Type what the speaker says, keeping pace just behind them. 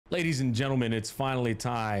Ladies and gentlemen, it's finally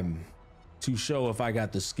time to show if I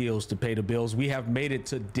got the skills to pay the bills. We have made it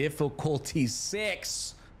to difficulty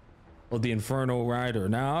 6 of the Inferno Rider.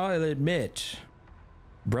 Now, I'll admit,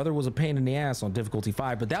 brother was a pain in the ass on difficulty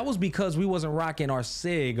 5, but that was because we wasn't rocking our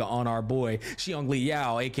SIG on our boy, Xiong Li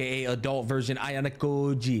Yao, aka adult version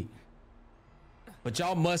Ayanakoji. But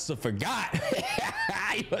y'all must have forgot.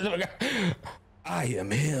 I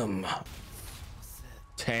am him.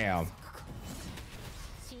 Damn.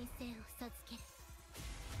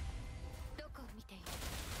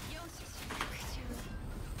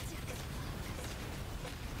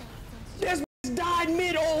 This died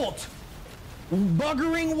mid-ult.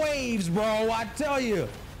 Buggering waves, bro. I tell you.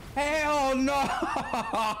 Hell no.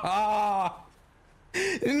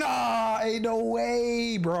 Nah, ain't no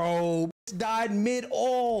way, bro. Died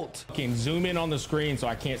mid-ult. Can zoom in on the screen so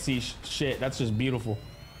I can't see shit. That's just beautiful.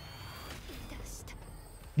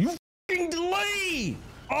 You fucking delay.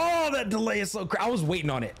 Oh, that delay is so crazy. I was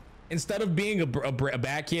waiting on it. Instead of being a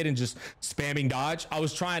bad kid and just spamming dodge, I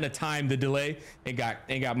was trying to time the delay and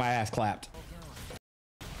got my ass clapped.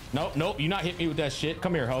 Nope, nope, you not hit me with that shit.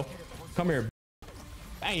 Come here, ho. Come here.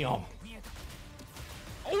 Bam.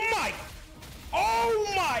 Oh my.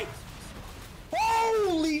 Oh my.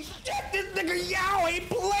 Holy shit, this nigga Yao ain't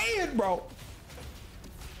playing, bro.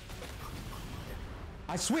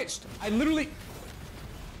 I switched. I literally.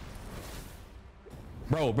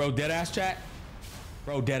 Bro, dead ass chat.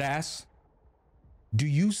 Bro, dead ass. Do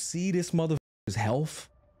you see this motherfucker's health?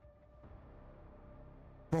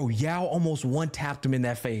 Bro, Yao almost one-tapped him in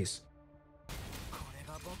that face.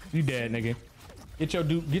 You dead, nigga. Get your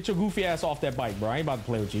goofy ass off that bike, bro. I ain't about to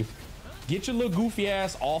play with you. Get your little goofy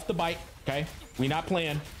ass off the bike, okay? We not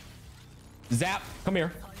playing. Zap, come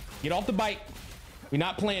here. Get off the bike. We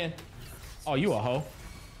not playing. Oh, you a hoe.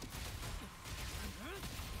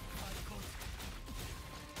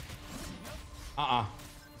 I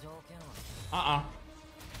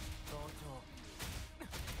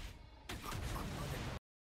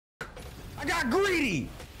got greedy.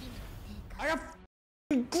 I got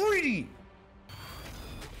greedy.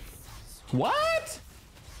 What?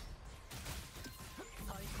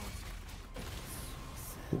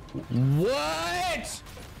 What?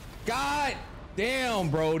 God damn,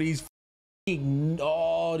 bro. These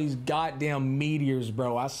these goddamn meteors,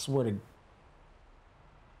 bro. I swear to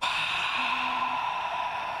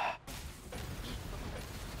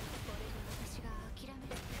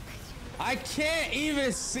I can't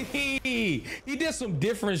even see. He did some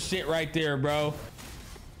different shit right there, bro.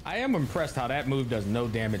 I am impressed how that move does no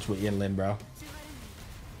damage with Yinlin, bro.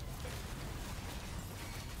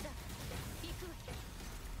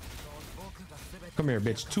 Come here,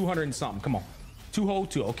 bitch. 200 and something. Come on.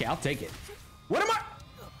 202. Okay, I'll take it. What am I?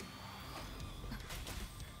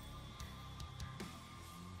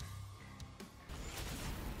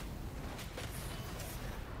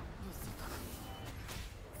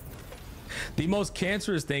 The most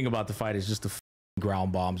cancerous thing about the fight is just the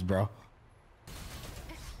ground bombs, bro.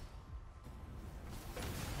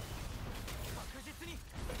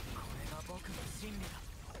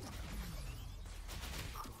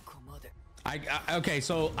 Okay,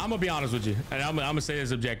 so I'm gonna be honest with you, and I'm gonna say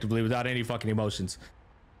this objectively without any fucking emotions.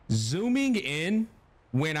 Zooming in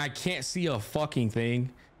when I can't see a fucking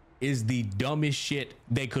thing is the dumbest shit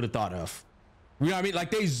they could have thought of. You know what I mean?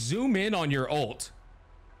 Like, they zoom in on your ult.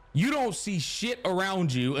 You don't see shit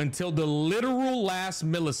around you until the literal last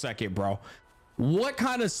millisecond, bro. What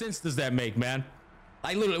kind of sense does that make, man?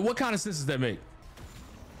 Like, literally, what kind of sense does that make?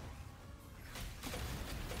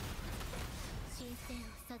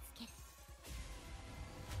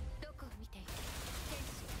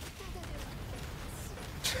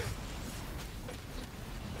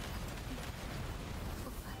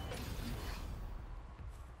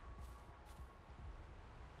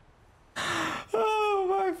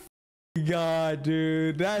 God,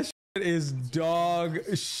 dude, that shit is dog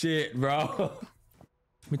shit, bro.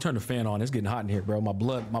 Let me turn the fan on. It's getting hot in here, bro. My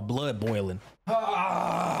blood boiling.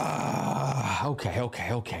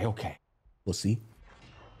 Okay. We'll see.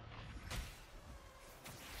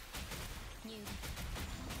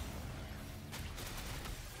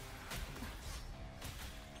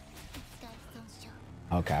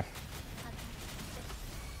 Okay.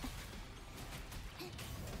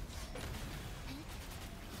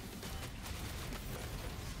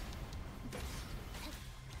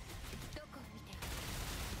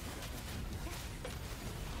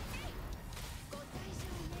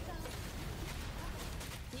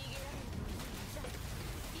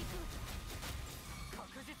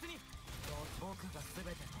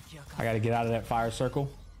 I gotta get out of that fire circle.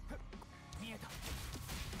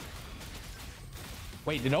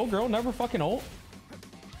 Wait, did old girl never fucking ult?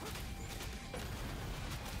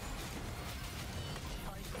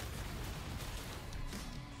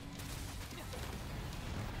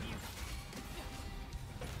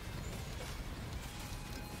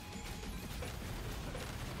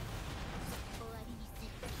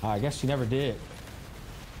 I guess she never did.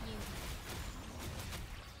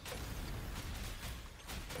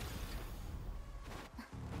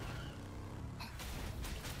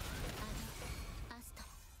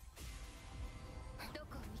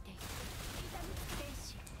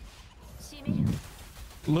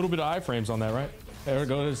 A little bit of iframes on that, right? There we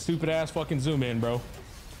go. This stupid ass fucking zoom in, bro.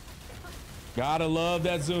 Gotta love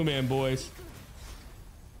that zoom in, boys.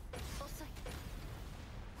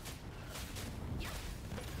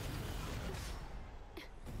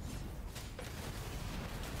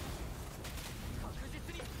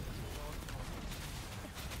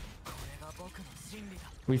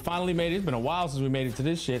 We finally made it. It's been a while since we made it to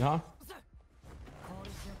this shit, huh?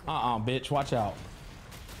 Bitch. Watch out.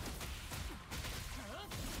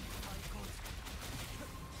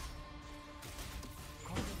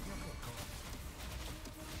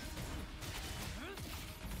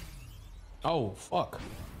 Oh, fuck.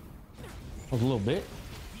 That was a little bit.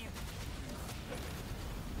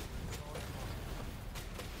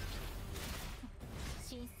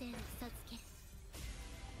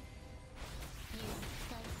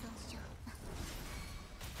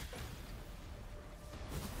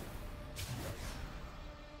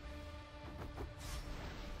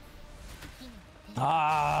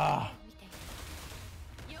 Ah.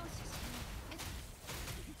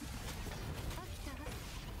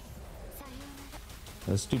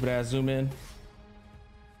 That stupid ass zoom in.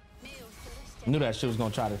 Knew that shit was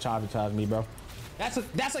gonna try to sabotage me, bro.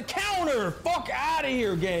 That's a counter. Fuck out of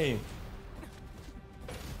here, game.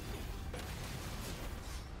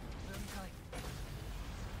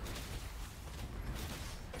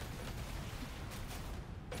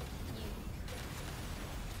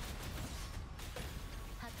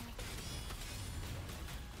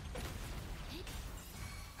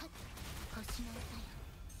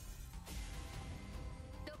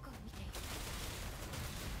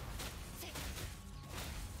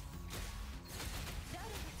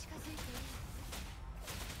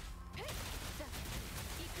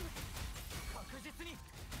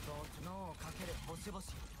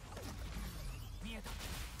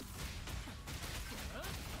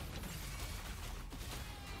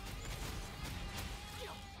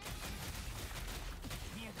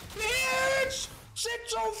 Bitch! Sit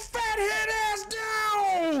your fat head ass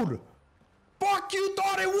down! Fuck you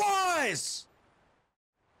thought it was!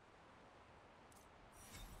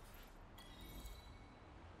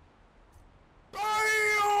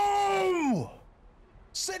 Bam!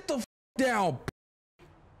 Sit the f down,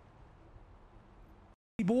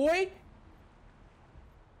 boy.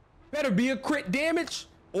 Better be a crit damage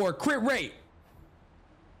or a crit rate.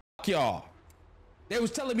 Fuck y'all. They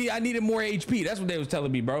was telling me I needed more HP. That's what they was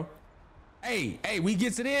telling me, bro. Hey, we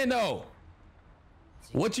gets it in though.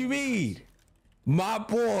 What you mean? My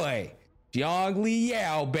boy, Jiang Li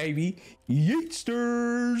Yao, baby.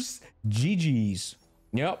 Yeetsters. GG's.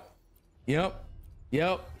 Yep.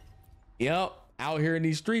 Out here in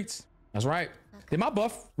these streets. That's right.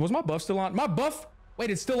 Was my buff still on? My buff? Wait,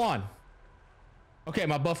 it's still on. Okay,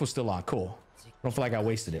 my buff was still on. Cool. I don't feel like I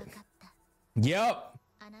wasted it. Yep.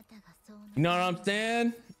 You know what I'm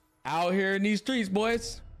saying? Out here in these streets,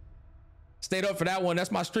 boys. Stayed up for that one. That's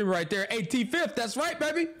my streamer right there. AT5th. That's right,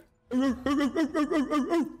 baby.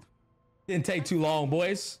 Didn't take too long,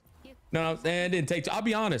 boys. You know what I'm saying? Didn't take too. I'll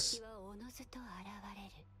be honest.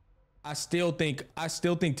 I still think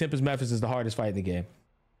Tempest Memphis is the hardest fight in the game.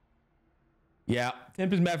 Yeah,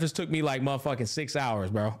 Tempest Memphis took me like motherfucking 6 hours,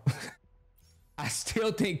 bro. I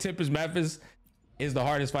still think Tempest Memphis is the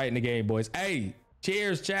hardest fight in the game, boys. Hey,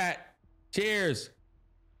 cheers, chat. Cheers.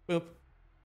 Boop.